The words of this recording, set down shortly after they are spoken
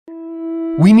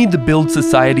We need to build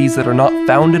societies that are not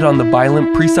founded on the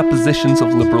violent presuppositions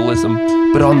of liberalism,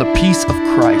 but on the peace of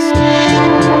Christ.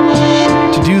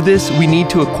 To do this, we need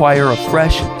to acquire a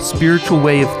fresh, spiritual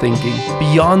way of thinking,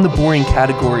 beyond the boring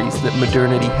categories that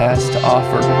modernity has to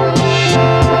offer.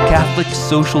 Catholic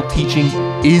social teaching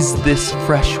is this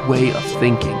fresh way of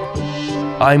thinking.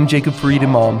 I'm Jacob Farid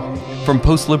Imam. From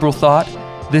Post-Liberal Thought,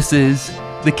 this is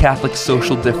The Catholic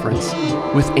Social Difference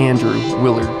with Andrew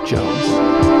Willard Jones.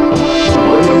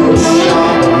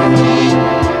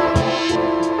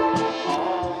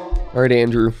 All right,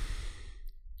 Andrew.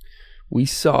 We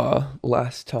saw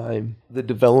last time the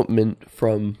development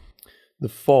from the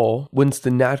fall, once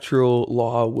the natural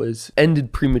law was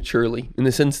ended prematurely, in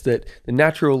the sense that the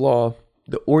natural law,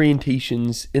 the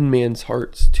orientations in man's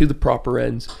hearts to the proper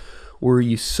ends were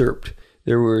usurped.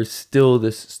 There was still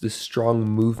this strong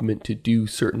movement to do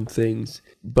certain things,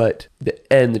 but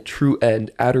the true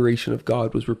end, adoration of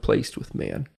God, was replaced with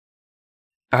man.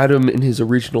 Adam, in his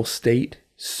original state,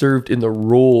 served in the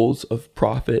roles of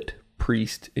prophet,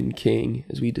 priest, and king,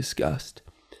 as we discussed.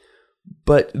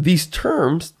 But these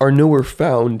terms are nowhere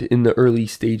found in the early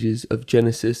stages of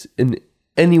Genesis and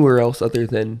anywhere else other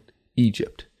than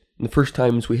Egypt. And the first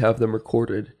times we have them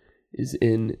recorded is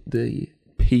in the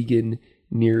pagan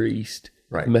Near East,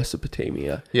 right,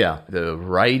 Mesopotamia. Yeah, the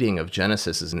writing of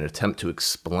Genesis is an attempt to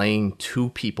explain to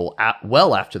people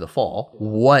well after the fall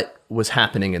what was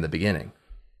happening in the beginning,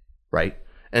 right?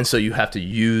 And so you have to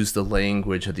use the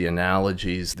language of the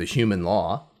analogies, the human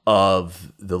law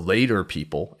of the later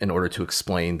people in order to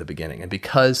explain the beginning. And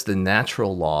because the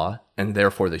natural law, and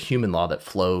therefore the human law that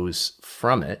flows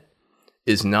from it,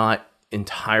 is not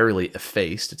entirely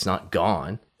effaced, it's not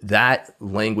gone, that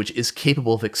language is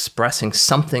capable of expressing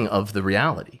something of the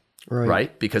reality,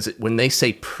 right? Because when they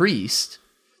say priest,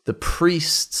 the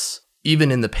priests,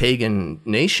 even in the pagan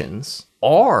nations,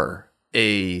 are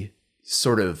a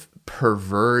sort of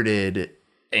perverted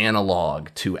analog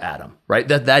to Adam, right?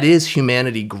 That is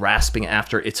humanity grasping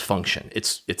after its function,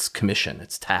 its commission,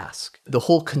 its task. The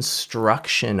whole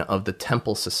construction of the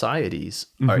temple societies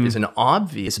is an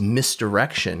obvious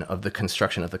misdirection of the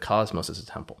construction of the cosmos as a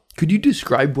temple. Could you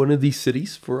describe one of these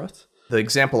cities for us? The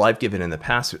example I've given in the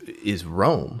past is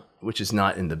Rome, which is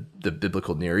not in the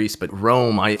biblical Near East, but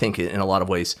Rome, I think, in a lot of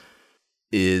ways,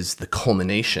 is the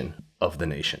culmination of the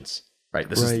nations, right?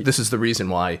 This is the reason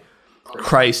why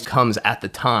Christ comes at the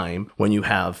time when you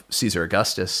have Caesar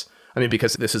Augustus. I mean,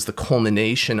 because this is the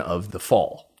culmination of the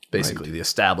fall, basically. The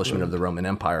establishment of the Roman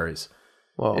Empire is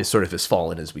sort of as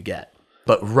fallen as we get.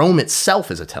 But Rome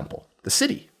itself is a temple, the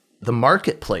city. The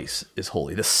marketplace is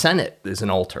holy. The Senate is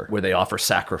an altar where they offer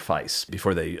sacrifice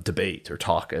before they debate or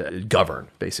talk, govern,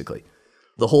 basically.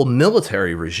 The whole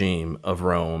military regime of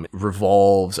Rome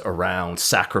revolves around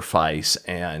sacrifice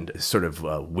and sort of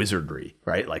wizardry,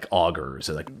 right? Like augurs,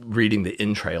 like reading the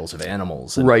entrails of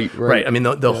animals. And, right. I mean,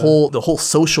 the whole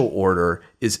social order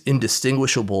is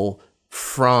indistinguishable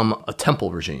from a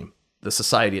temple regime. The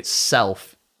society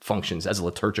itself functions as a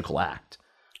liturgical act,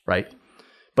 right?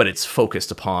 But it's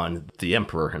focused upon the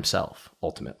emperor himself,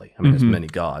 ultimately. I mean, there's many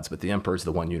gods, but the emperor is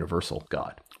the one universal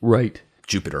god. Right.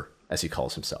 Jupiter, as he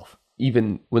calls himself.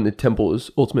 Even when the temple is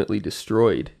ultimately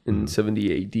destroyed in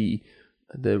 70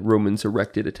 AD, the Romans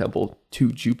erected a temple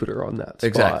to Jupiter on that spot.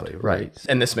 Exactly, right.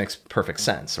 And this makes perfect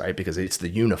sense, right? Because it's the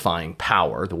unifying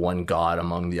power, the one god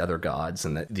among the other gods,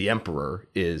 and the emperor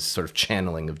is sort of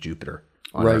channeling of Jupiter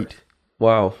on Earth.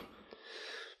 Wow.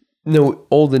 No,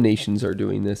 all the nations are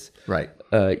doing this. Right.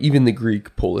 Even the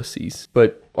Greek policies,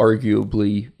 but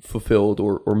arguably fulfilled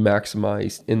or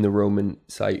maximized in the Roman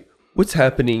site. What's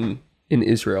happening in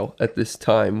Israel at this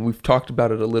time? We've talked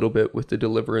about it a little bit with the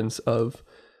deliverance of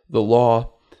the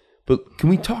law, but can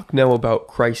we talk now about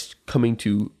Christ coming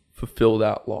to fulfill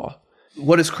that law?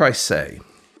 What does Christ say?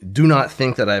 Do not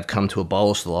think that I have come to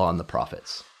abolish the law and the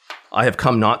prophets. I have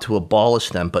come not to abolish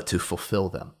them, but to fulfill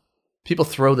them. People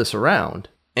throw this around,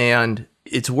 and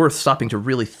it's worth stopping to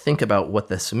really think about what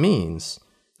this means.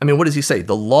 I mean, what does he say?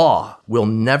 The law will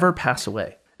never pass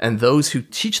away. And those who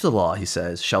teach the law, he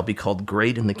says, shall be called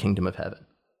great in the kingdom of heaven.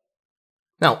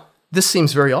 Now, this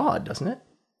seems very odd, doesn't it?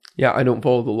 Yeah, I don't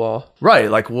follow the law.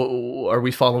 Right, like, are we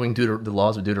following the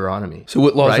laws of Deuteronomy? So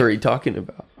what laws are he talking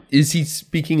about? Is he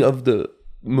speaking of the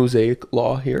Mosaic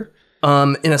law here?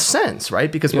 In a sense,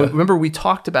 right? Because remember, we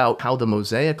talked about how the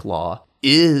Mosaic law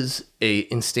is a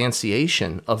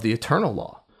instantiation of the eternal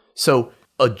law. So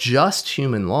a just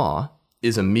human law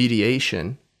is a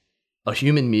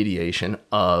human mediation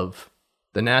of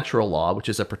the natural law, which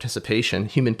is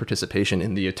human participation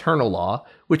in the eternal law,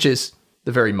 which is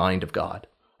the very mind of God.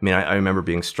 I mean, I remember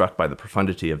being struck by the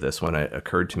profundity of this when it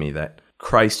occurred to me that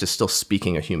Christ is still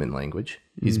speaking a human language.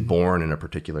 He's born in a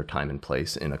particular time and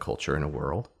place, in a culture, in a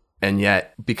world. And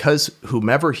yet, because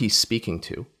whomever he's speaking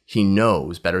to, he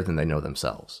knows better than they know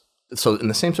themselves. So in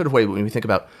the same sort of way, when we think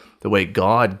about the way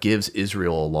God gives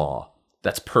Israel a law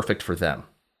that's perfect for them,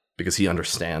 because he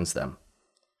understands them.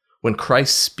 When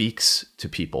Christ speaks to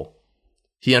people,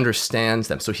 he understands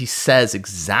them. So he says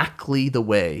exactly the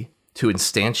way to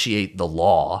instantiate the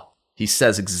law. He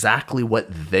says exactly what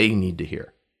they need to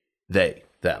hear. They,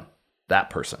 them, that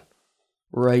person.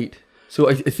 Right. So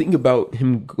I think about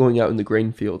him going out in the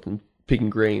grain field and picking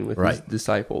grain with his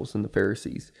disciples and the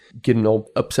Pharisees, getting all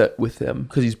upset with them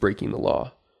because he's breaking the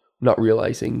law, not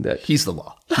realizing that he's the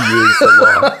law. He is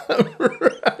the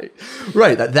law.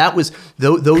 Right. That was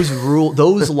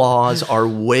those laws are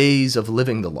ways of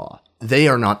living the law. They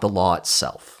are not the law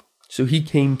itself. So he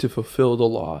came to fulfill the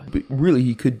law, but really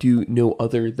he could do no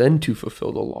other than to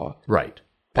fulfill the law. Right.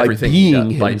 By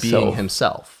being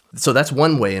himself. So that's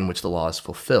one way in which the law is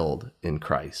fulfilled in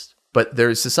Christ. But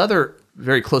there's this other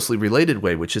very closely related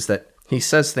way, which is that he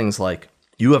says things like,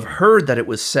 "You have heard that it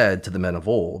was said to the men of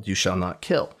old, 'You shall not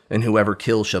kill, and whoever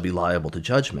kills shall be liable to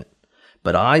judgment.'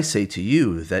 But I say to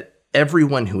you that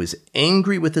everyone who is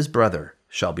angry with his brother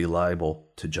shall be liable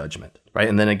to judgment." Right?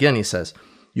 And then again he says,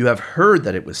 "You have heard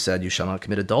that it was said, 'You shall not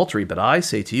commit adultery.' But I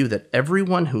say to you that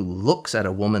everyone who looks at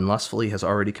a woman lustfully has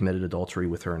already committed adultery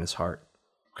with her in his heart."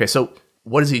 Okay, so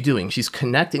what is he doing? He's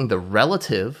connecting the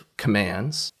relative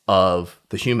commands of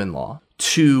the human law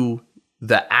to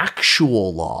the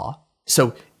actual law.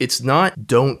 So it's not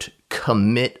don't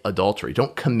commit adultery.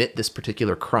 Don't commit this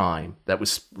particular crime that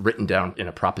was written down in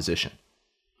a proposition.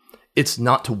 It's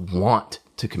not to want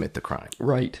to commit the crime.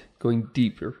 Right. Going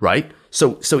deeper. Right?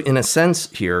 So in a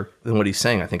sense here, then what he's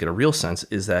saying, I think in a real sense,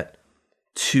 is that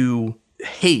to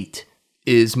hate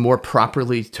is more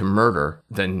properly to murder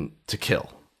than to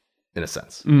kill, in a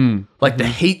sense. Like the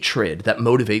hatred that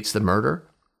motivates the murder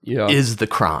is the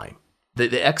crime.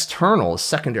 The external is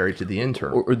secondary to the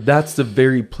internal. Or that's the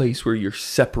very place where you're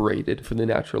separated from the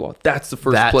natural law. That's the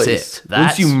first place.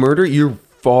 Once you murder, you're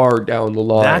far down the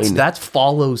line. That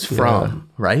follows from,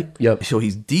 right? Yep. So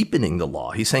he's deepening the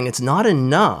law. He's saying it's not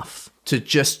enough to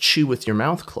just chew with your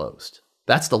mouth closed.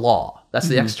 That's the law. That's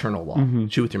the external law.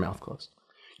 Chew with your mouth closed.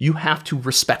 You have to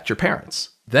respect your parents.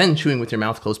 Then chewing with your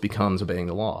mouth closed becomes obeying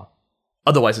the law.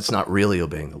 Otherwise, it's not really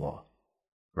obeying the law.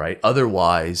 Right?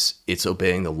 Otherwise, it's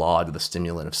obeying the law to the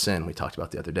stimulant of sin we talked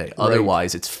about the other day.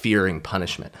 Otherwise, it's fearing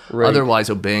punishment. Right. Otherwise,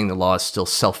 obeying the law is still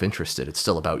self-interested. It's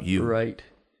still about you. Right.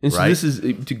 And so this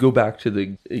is, to go back to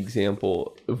the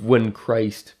example of when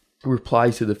Christ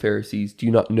replies to the Pharisees, "Do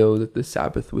you not know that the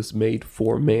Sabbath was made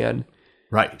for man?"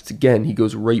 Right. It's, again, he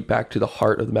goes right back to the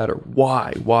heart of the matter.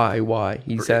 Why?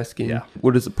 He's asking,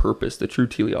 what is the purpose, the true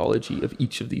teleology of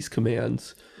each of these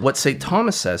commands? What St.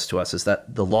 Thomas says to us is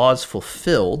that the law is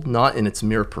fulfilled, not in its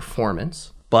mere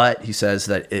performance, but he says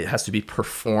that it has to be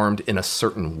performed in a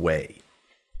certain way.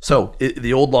 So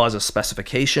the old law is a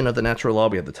specification of the natural law.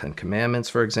 We have the 10 Commandments,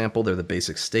 for example. They're the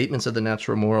basic statements of the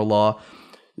natural moral law.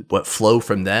 What flow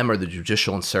from them are the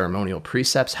judicial and ceremonial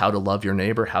precepts, how to love your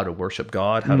neighbor, how to worship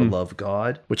God, how to love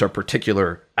God, which are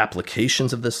particular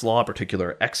applications of this law,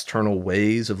 particular external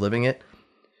ways of living it.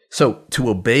 So to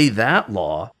obey that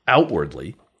law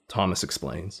outwardly, Thomas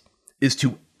explains, is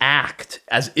to act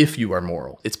as if you are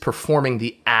moral. It's performing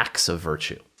the acts of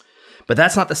virtue. But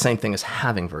that's not the same thing as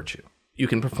having virtue. You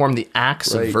can perform the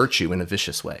acts of virtue in a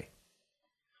vicious way.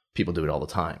 People do it all the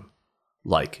time,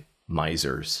 like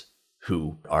misers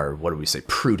who are,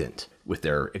 prudent with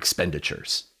their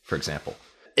expenditures, for example.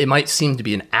 It might seem to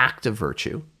be an act of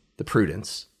virtue, the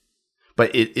prudence,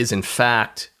 but it is in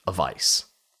fact a vice,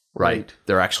 right?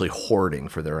 They're actually hoarding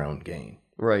for their own gain.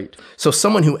 Right. So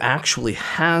someone who actually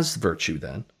has virtue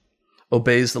then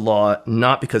obeys the law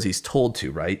not because he's told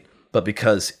to, right? But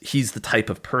because he's the type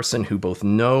of person who both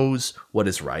knows what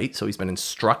is right, so he's been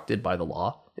instructed by the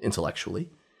law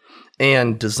intellectually,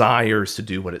 and desires to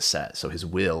do what it says, so his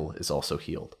will is also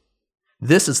healed.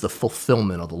 This is the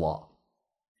fulfillment of the law,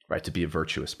 right? To be a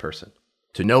virtuous person,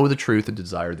 to know the truth and to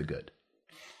desire the good.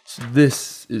 So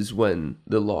this is when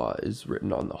the law is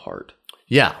written on the heart.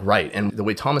 Yeah, right. And the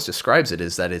way Thomas describes it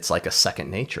is that it's like a second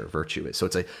nature, virtue is. So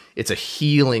it's a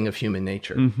healing of human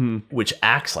nature, which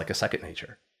acts like a second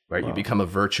nature, right? Wow. You become a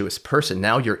virtuous person.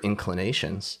 Now your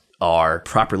inclinations are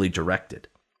properly directed.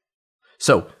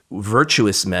 So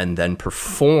virtuous men then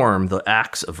perform the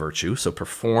acts of virtue, so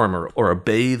perform or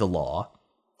obey the law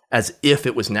as if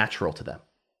it was natural to them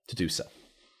to do so.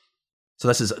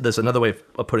 So there's another way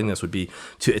of putting this would be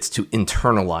to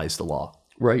internalize the law.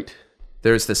 Right.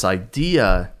 There's this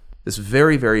idea, this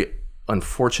very, very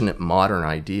unfortunate modern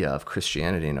idea of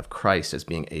Christianity and of Christ as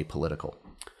being apolitical.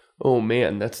 Oh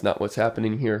man, that's not what's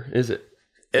happening here, is it?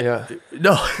 Yeah.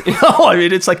 No, no. I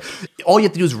mean, it's like all you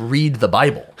have to do is read the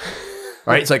Bible,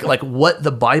 right? It's like what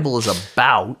the Bible is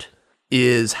about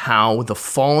is how the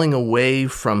falling away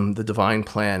from the divine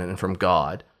plan and from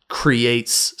God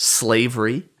creates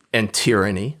slavery and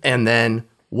tyranny, and then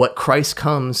what Christ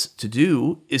comes to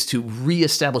do is to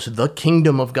reestablish the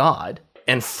kingdom of God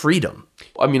and freedom.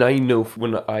 I mean, I know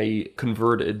when I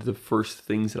converted, the first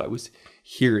things that I was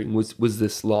hearing was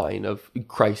this line of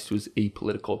Christ was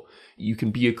apolitical. You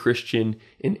can be a Christian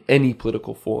in any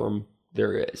political form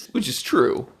there is, which is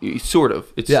true. Sort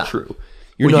of. It's true.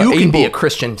 You can be a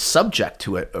Christian subject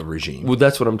to a regime. Well,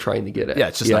 that's what I'm trying to get at. Yeah,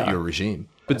 it's just not your regime.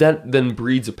 But that then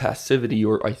breeds a passivity,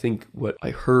 or I think what I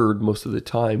heard most of the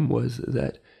time was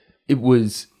that it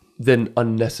was then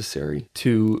unnecessary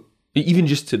to, even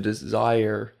just to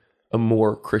desire a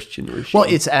more Christian regime. Well,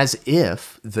 it's as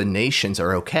if the nations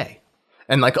are okay.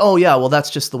 And like, oh yeah, well that's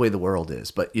just the way the world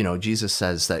is. But Jesus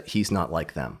says that he's not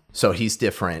like them. So he's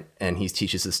different and he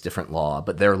teaches this different law,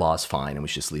 but their law is fine and we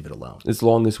should just leave it alone. As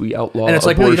long as we outlaw And it's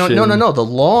abortion. like, no. The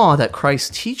law that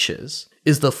Christ teaches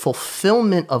is the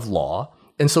fulfillment of law.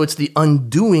 And so it's the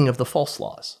undoing of the false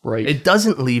laws. Right. It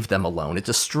doesn't leave them alone. It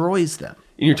destroys them.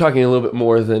 And you're talking a little bit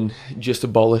more than just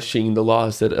abolishing the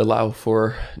laws that allow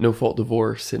for no-fault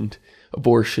divorce and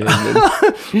abortion.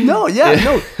 And No.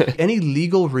 Any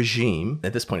legal regime,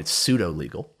 at this point it's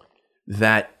pseudo-legal,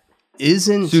 that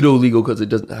isn't... Pseudo-legal because it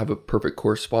doesn't have a perfect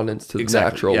correspondence to the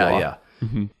natural law. Yeah.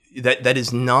 Mm-hmm. That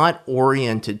is not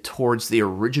oriented towards the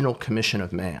original commission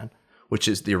of man, which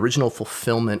is the original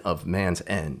fulfillment of man's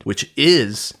end, which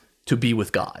is to be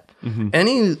with God. Mm-hmm.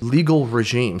 Any legal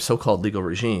regime, so-called legal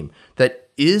regime, that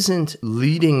isn't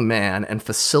leading man and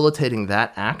facilitating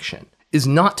that action is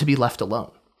not to be left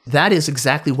alone. That is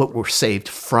exactly what we're saved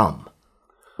from,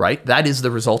 right? That is the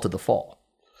result of the fall.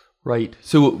 Right.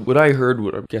 So what I heard,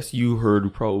 what I guess you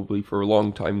heard probably for a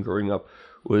long time growing up,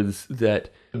 was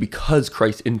that because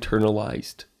Christ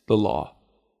internalized the law,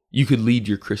 you could lead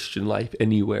your Christian life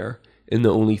anywhere. And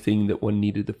the only thing that one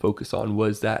needed to focus on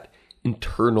was that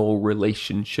internal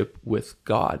relationship with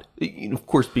God. Of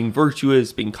course, being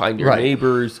virtuous, being kind to your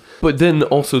neighbors. But then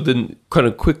also kind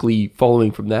of quickly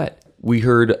following from that, we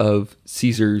heard of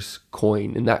Caesar's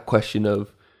coin and that question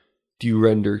of, do you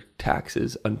render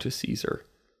taxes unto Caesar?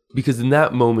 Because in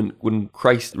that moment, when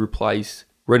Christ replies,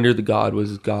 render the God what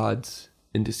is God's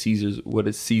and to Caesar's what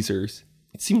is Caesar's,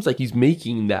 it seems like he's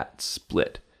making that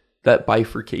split, that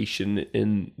bifurcation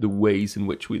in the ways in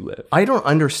which we live. I don't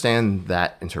understand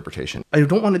that interpretation. I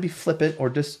don't want to be flippant or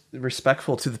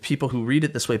disrespectful to the people who read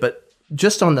it this way, but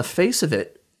just on the face of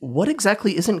it, what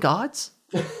exactly isn't God's?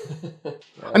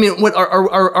 I mean,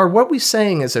 what we're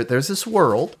saying is that there's this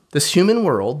world, this human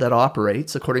world that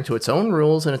operates according to its own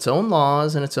rules and its own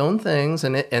laws and its own things,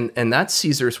 and that's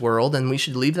Caesar's world, and we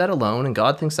should leave that alone, and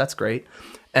God thinks that's great.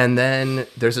 And then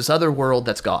there's this other world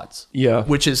that's God's,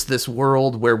 which is this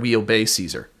world where we obey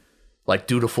Caesar, like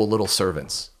dutiful little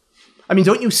servants. I mean,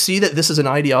 don't you see that this is an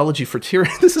ideology for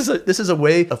tyranny? This is a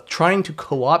way of trying to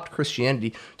co-opt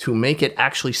Christianity to make it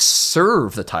actually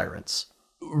serve the tyrants,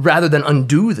 rather than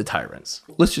undo the tyrants.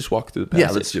 Let's just walk through the passage.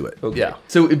 Yeah, let's do it. Okay. Yeah.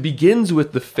 So it begins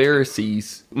with the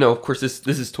Pharisees. No, of course, this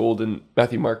is told in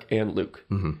Matthew, Mark, and Luke.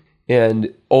 Mm-hmm.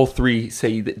 And all three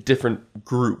say that different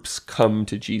groups come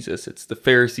to Jesus. It's the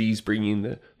Pharisees bringing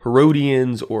the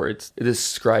Herodians, or it's the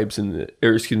scribes and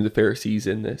the Pharisees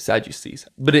and the Sadducees.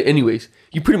 But anyways,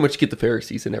 you pretty much get the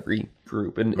Pharisees in every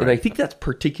group. And I think that's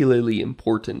particularly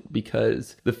important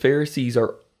because the Pharisees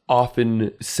are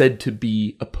often said to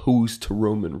be opposed to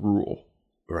Roman rule.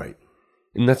 Right.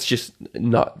 And that's just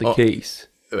not the case.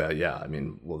 Well, yeah, I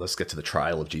mean, well, let's get to the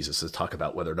trial of Jesus to talk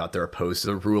about whether or not they're opposed to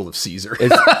the rule of Caesar.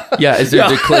 As they're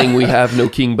declaring, we have no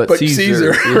king but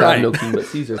Caesar. We have no king but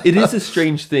Caesar. It is a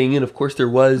strange thing, and of course there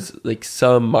was like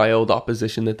some mild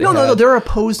opposition that they had. No, they're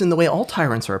opposed in the way all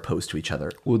tyrants are opposed to each other.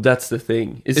 Well, that's the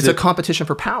thing. It's a competition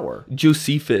for power.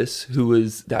 Josephus, who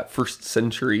was that first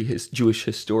century Jewish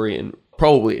historian,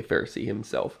 probably a Pharisee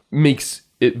himself, makes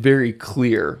it very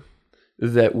clear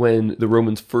that when the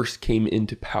Romans first came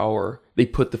into power, they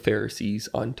put the Pharisees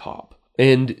on top.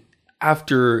 And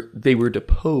after they were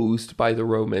deposed by the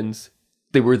Romans,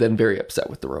 they were then very upset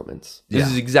with the Romans. This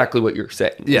is exactly what you're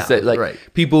saying. Yeah, that,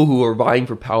 people who are vying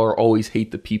for power always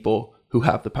hate the people who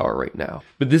have the power right now.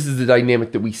 But this is the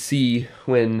dynamic that we see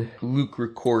when Luke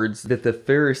records that the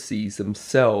Pharisees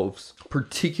themselves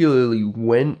particularly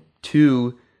went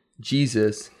to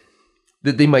Jesus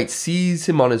that they might seize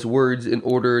him on his words in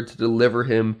order to deliver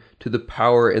him to the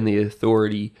power and the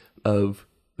authority of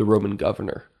the Roman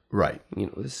governor. Right.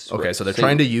 This is okay, so they're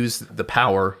trying to use the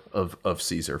power of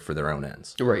Caesar for their own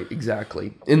ends. Right,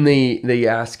 exactly. And they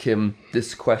ask him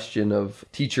this question of,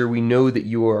 "Teacher, we know that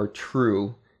you are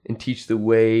true and teach the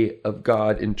way of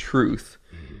God in truth,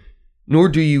 nor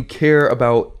do you care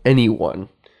about anyone,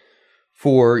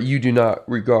 for you do not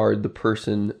regard the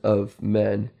person of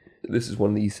men." This is one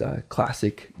of these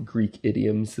classic Greek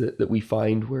idioms that we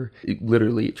find where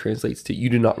it translates to, "You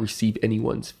do not receive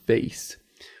anyone's face."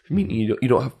 I mean, you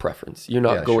don't have preference. You're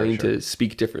not going to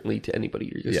speak differently to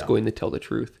anybody. You're just going to tell the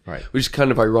truth, right? Which is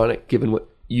kind of ironic given what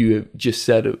you just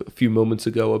said a few moments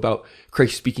ago about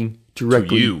Christ speaking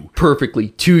directly, to you, perfectly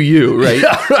to you, right?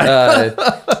 Right.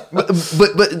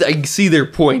 But I see their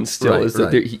point still, is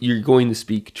that you're going to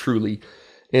speak truly.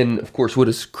 And of course, what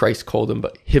does Christ call them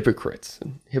but hypocrites?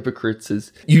 And hypocrites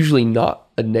is usually not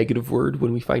a negative word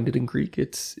when we find it in Greek.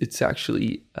 It's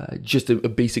actually just a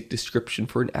basic description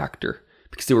for an actor,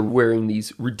 because they were wearing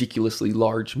these ridiculously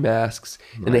large masks,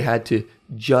 and they had to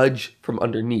judge from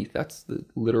underneath. That's the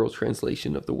literal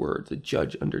translation of the word, the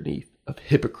judge underneath of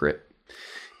hypocrite.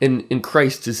 And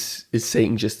Christ is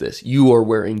saying just this: you are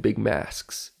wearing big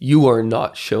masks. You are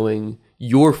not showing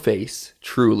your face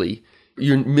truly.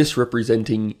 You're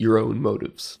misrepresenting your own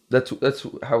motives. That's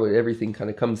how everything kind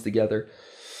of comes together.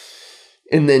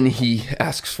 And then he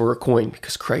asks for a coin,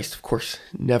 because Christ, of course,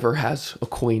 never has a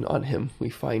coin on him. We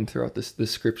find throughout the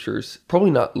scriptures,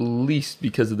 probably not least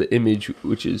because of the image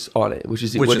which is on it, which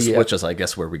is I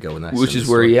guess where we go in that. Which is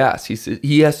where he asks.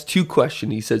 He asks two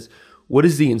questions. He says, "What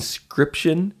is the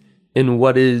inscription and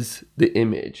what is the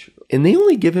image?" And they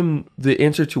only give him the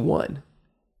answer to one,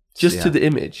 just to the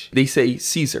image. They say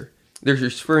Caesar. They're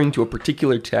referring to a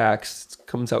particular tax. It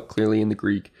comes out clearly in the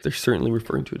Greek. They're certainly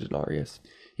referring to a denarius.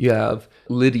 You have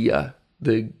Lydia,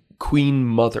 the queen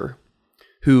mother,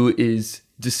 who is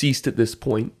deceased at this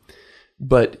point,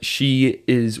 but she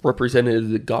is represented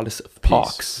as the goddess of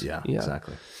pox. Yeah,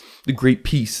 exactly. The great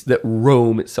peace that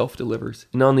Rome itself delivers.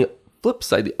 And on the flip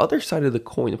side, the other side of the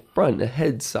coin, the front, the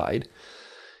head side,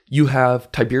 you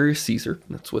have Tiberius Caesar.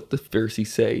 That's what the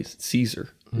Pharisees say.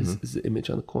 Caesar is the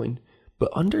image on the coin.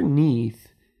 But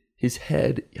underneath his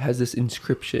head has this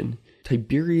inscription: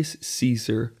 Tiberius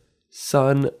Caesar,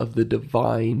 son of the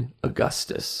divine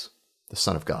Augustus. The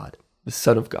son of God. The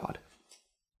son of God.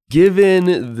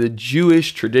 Given the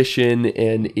Jewish tradition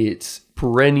and its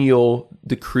perennial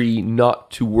decree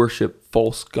not to worship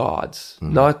false gods,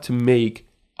 not to make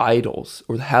idols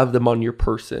or have them on your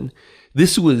person,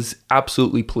 this was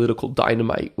absolutely political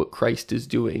dynamite, what Christ is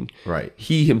doing. Right.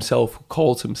 He himself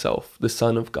calls himself the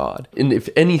Son of God. And if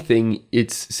anything,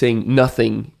 it's saying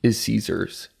nothing is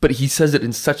Caesar's. But he says it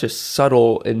in such a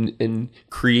subtle and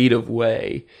creative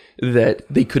way that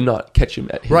they could not catch him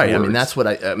at his words. I mean, that's what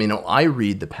I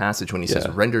read the passage when he says,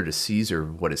 "Render to Caesar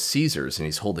what is Caesar's," and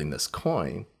he's holding this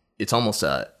coin. It's almost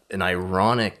an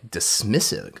ironic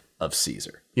dismissive of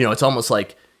Caesar. It's almost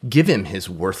like, give him his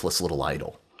worthless little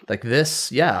idol. Like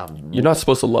this, You're not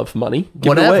supposed to love money.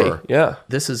 Give whatever. It away. Yeah.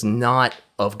 This is not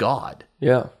of God.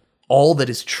 Yeah. All that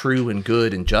is true and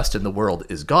good and just in the world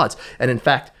is God's. And in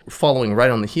fact, following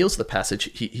right on the heels of the passage,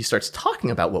 he starts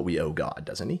talking about what we owe God,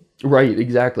 doesn't he? Right,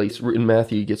 exactly. In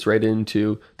Matthew, he gets right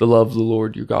into the love of the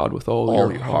Lord your God with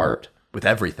all your heart. With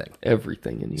everything.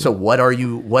 Everything in you. So what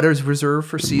is reserved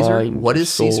for Caesar? Mind, what is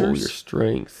soul, Caesar's? Your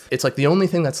strength. It's like the only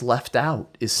thing that's left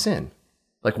out is sin.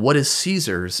 Like, what is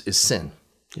Caesar's is sin.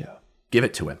 Yeah. Give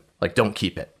it to him. Like, don't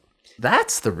keep it.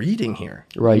 That's the reading here.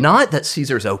 Right. Not that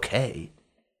Caesar's okay.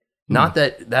 Not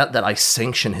that I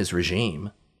sanction his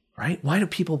regime. Right? Why do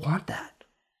people want that?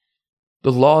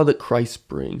 The law that Christ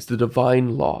brings, the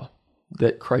divine law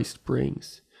that Christ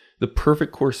brings, the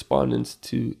perfect correspondence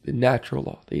to the natural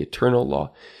law, the eternal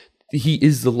law. He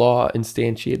is the law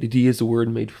instantiated. He is the Word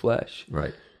made flesh.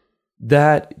 Right.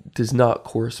 That does not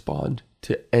correspond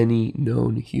to any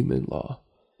known human law.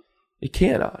 It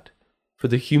cannot. For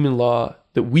the human law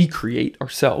that we create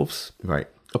ourselves, right,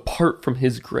 apart from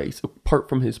his grace, apart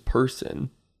from his person,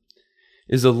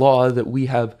 is a law that we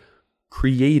have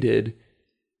created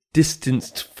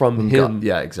distanced from him. God.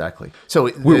 Yeah, exactly.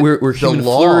 So we're human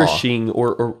flourishing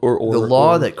or the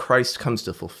law that Christ comes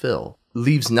to fulfill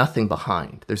leaves nothing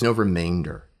behind. There's no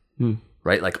remainder.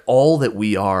 Right? Like, all that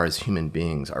we are as human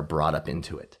beings are brought up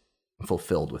into it and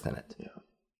fulfilled within it. Yeah.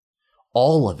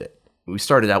 All of it. We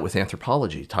started out with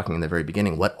anthropology, talking in the very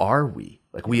beginning. What are we?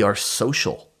 Like, we are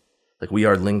social. Like, we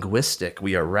are linguistic.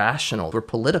 We are rational. We're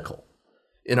political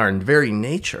in our very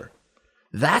nature.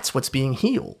 That's what's being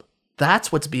healed.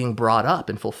 That's what's being brought up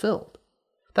and fulfilled.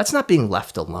 That's not being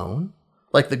left alone.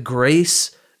 Like, the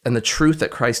grace and the truth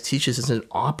that Christ teaches isn't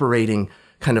operating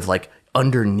kind of like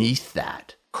underneath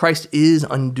that. Christ is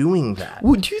undoing that.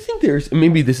 Well, do you think there's,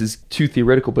 maybe this is too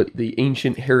theoretical, but the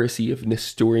ancient heresy of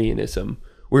Nestorianism,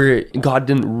 where God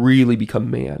didn't really become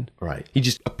man. Right. He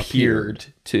just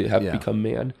appeared to have become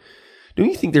man. Don't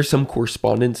you think there's some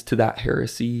correspondence to that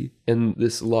heresy and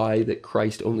this lie that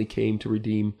Christ only came to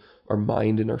redeem our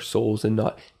mind and our souls and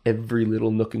not every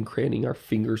little nook and cranny, our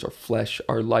fingers, our flesh,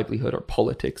 our livelihood, our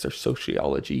politics, our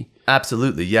sociology?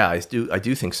 Absolutely. Yeah, I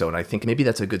do think so. And I think maybe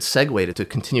that's a good segue to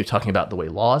continue talking about the way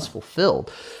law is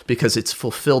fulfilled, because it's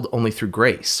fulfilled only through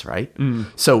grace, right?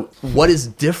 So what is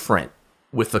different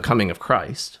with the coming of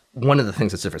Christ? One of the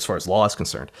things that's different as far as law is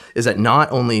concerned is that not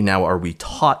only now are we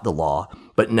taught the law,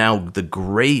 but now the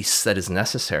grace that is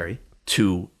necessary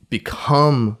to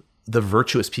become the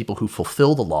virtuous people who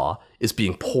fulfill the law is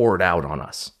being poured out on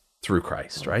us through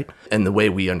Christ, right? And the way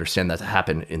we understand that to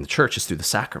happen in the church is through the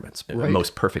sacraments,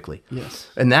 most perfectly. Yes.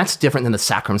 And that's different than the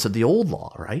sacraments of the old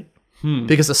law, right?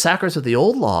 Because the sacraments of the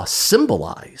old law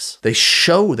symbolize, they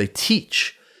show, they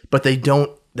teach, but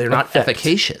they're not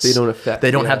efficacious. They don't affect.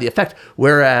 They don't have the effect.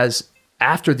 Whereas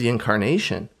after the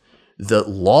incarnation, the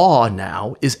law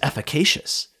now is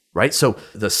efficacious. Right? So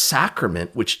the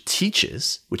sacrament, which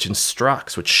teaches, which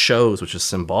instructs, which shows, which is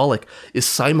symbolic, is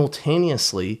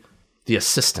simultaneously the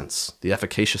assistance, the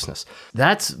efficaciousness.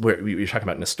 That's where you're talking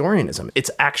about Nestorianism.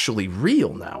 It's actually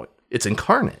real now. It's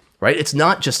incarnate, right? It's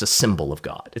not just a symbol of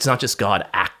God. It's not just God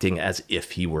acting as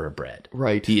if he were a bread.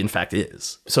 Right. He, in fact,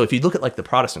 is. So if you look at like the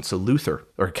Protestants, so Luther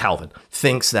or Calvin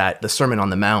thinks that the Sermon on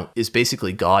the Mount is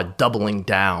basically God doubling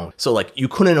down. So like you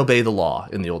couldn't obey the law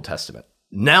in the Old Testament.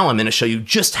 Now I'm going to show you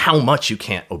just how much you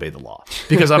can't obey the law,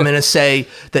 because I'm going to say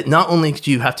that not only do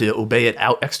you have to obey it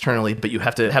out externally, but you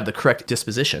have to have the correct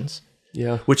dispositions,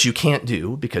 which you can't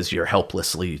do because you're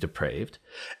helplessly depraved.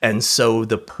 And so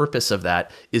the purpose of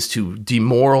that is to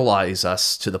demoralize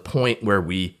us to the point where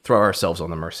we throw ourselves on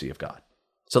the mercy of God.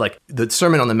 So like the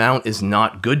Sermon on the Mount is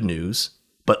not good news,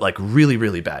 but like really,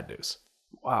 really bad news.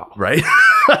 Wow. Right?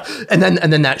 and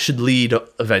then that should lead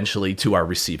eventually to our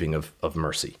receiving of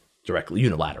mercy. Directly,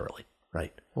 unilaterally,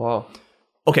 right? Wow.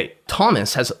 Okay,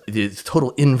 Thomas has the total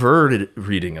inverted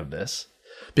reading of this,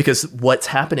 because what's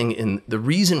happening in the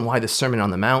reason why the Sermon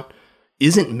on the Mount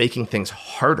isn't making things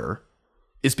harder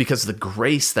is because the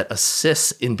grace that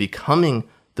assists in becoming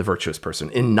the virtuous person,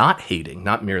 in not hating,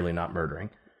 not merely not murdering,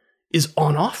 is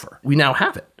on offer. We now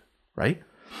have it, right?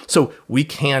 So we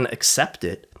can accept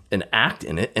it and act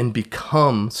in it and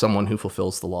become someone who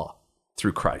fulfills the law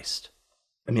through Christ.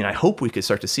 I mean, I hope we could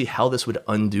start to see how this would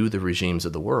undo the regimes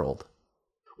of the world.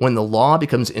 When the law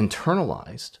becomes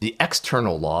internalized, the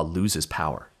external law loses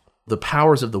power. The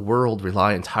powers of the world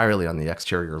rely entirely on the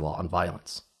exterior law, on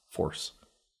violence, force.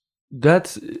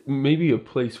 That's maybe a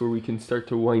place where we can start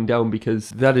to wind down, because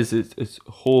that is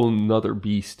a whole nother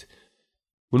beast.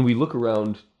 When we look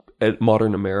around at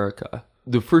modern America,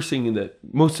 the first thing that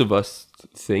most of us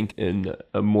think in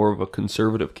a more of a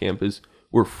conservative camp is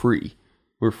we're free.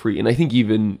 We're free. And I think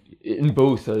even in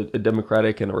both a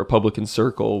Democratic and a Republican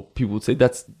circle, people would say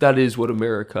that is what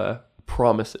America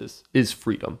promises, is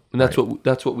freedom. And that's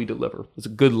what we deliver. It's a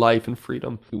good life and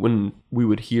freedom. When we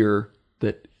would hear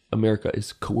that America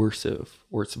is coercive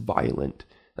or it's violent,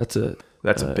 that's a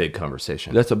big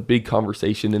conversation. That's a big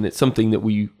conversation, and it's something that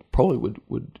we probably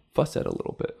would fuss at a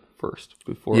little bit first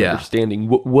before understanding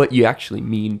what you actually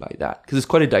mean by that, because it's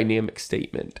quite a dynamic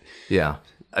statement. Yeah.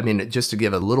 I mean, just to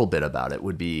give a little bit about it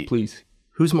would be, please,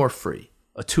 who's more free?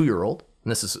 A 2-year-old,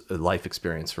 and this is a life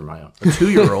experience from my own, a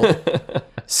 2-year-old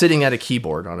sitting at a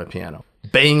keyboard on a piano,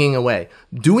 banging away,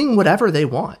 doing whatever they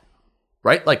want,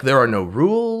 right? Like there are no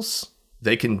rules.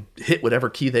 They can hit whatever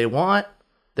key they want.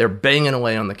 They're banging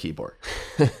away on the keyboard.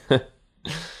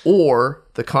 Or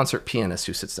the concert pianist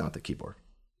who sits down at the keyboard,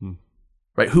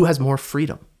 right? Who has more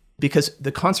freedom? Because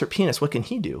the concert pianist, what can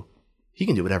he do? He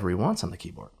can do whatever he wants on the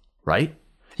keyboard, right?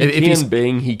 He can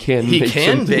bang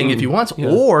if he wants,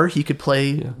 or he could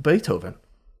play Beethoven,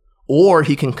 or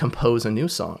he can compose a new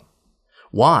song.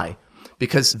 Why?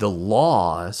 Because the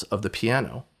laws of the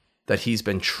piano that he's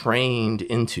been trained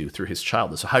into through his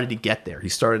childhood. So how did he get there? He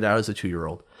started out as a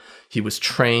 2-year-old. He was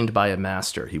trained by a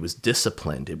master. He was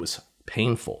disciplined. It was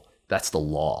painful. That's the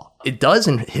law. It does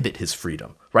inhibit his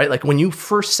freedom, right? Like when you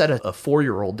first set a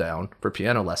 4-year-old down for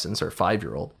piano lessons, or a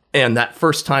 5-year-old, and that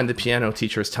first time the piano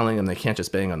teacher is telling them they can't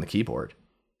just bang on the keyboard,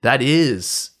 that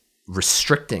is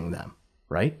restricting them,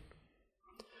 right?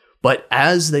 But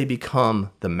as they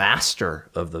become the master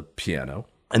of the piano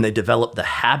and they develop the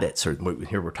habits, or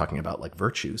here we're talking about like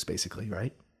virtues basically,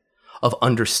 right? Of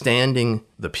understanding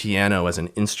the piano as an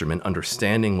instrument,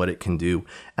 understanding what it can do,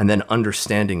 and then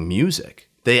understanding music,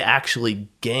 they actually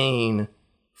gain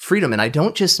freedom. And I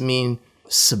don't just mean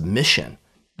submission.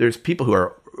 There's people who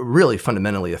are really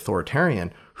fundamentally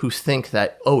authoritarian who think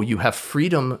that, oh, you have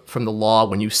freedom from the law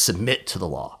when you submit to the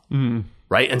law,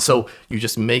 right? And so you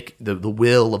just make the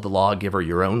will of the lawgiver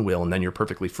your own will, and then you're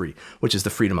perfectly free, which is the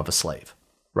freedom of a slave,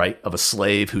 right? Of a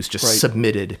slave who's just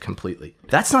submitted completely.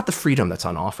 That's not the freedom that's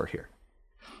on offer here.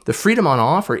 The freedom on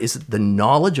offer is the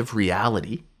knowledge of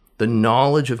reality, the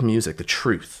knowledge of music, the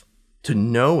truth, to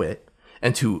know it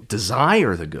and to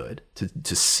desire the good,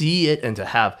 to see it and to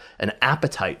have an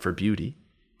appetite for beauty,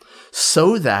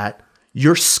 so that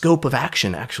your scope of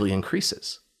action actually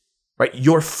increases, right?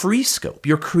 Your free scope,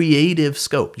 your creative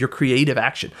scope, your creative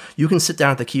action. You can sit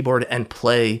down at the keyboard and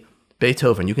play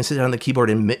Beethoven. You can sit down on the keyboard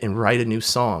and write a new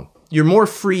song. You're more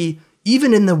free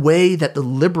even in the way that the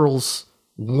liberals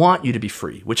want you to be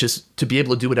free, which is to be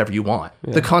able to do whatever you want.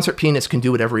 Yeah. The concert pianist can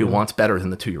do whatever he wants better than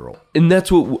the 2-year-old. And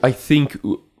that's what I think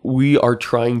we are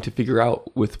trying to figure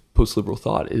out with post-liberal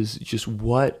thought, is just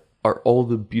what are all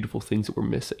the beautiful things that we're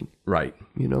missing. Right.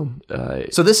 You know?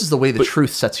 So this is the way the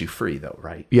truth sets you free, though,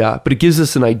 right? Yeah, but it gives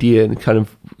us an idea and kind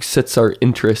of sets our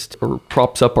interest, or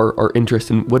props up our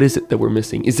interest in what is it that we're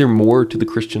missing. Is there more to the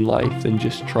Christian life than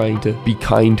just trying to be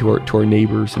kind to our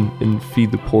neighbors and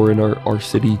feed the poor in our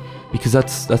city? Because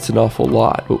that's an awful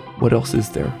lot. But what else is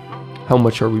there? How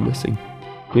much are we missing?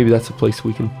 Maybe that's a place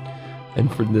we can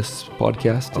end for this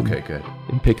podcast. Okay, good.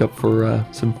 And pick up for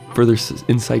some further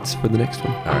insights for the next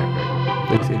one. All right,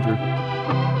 great. Thanks, Andrew.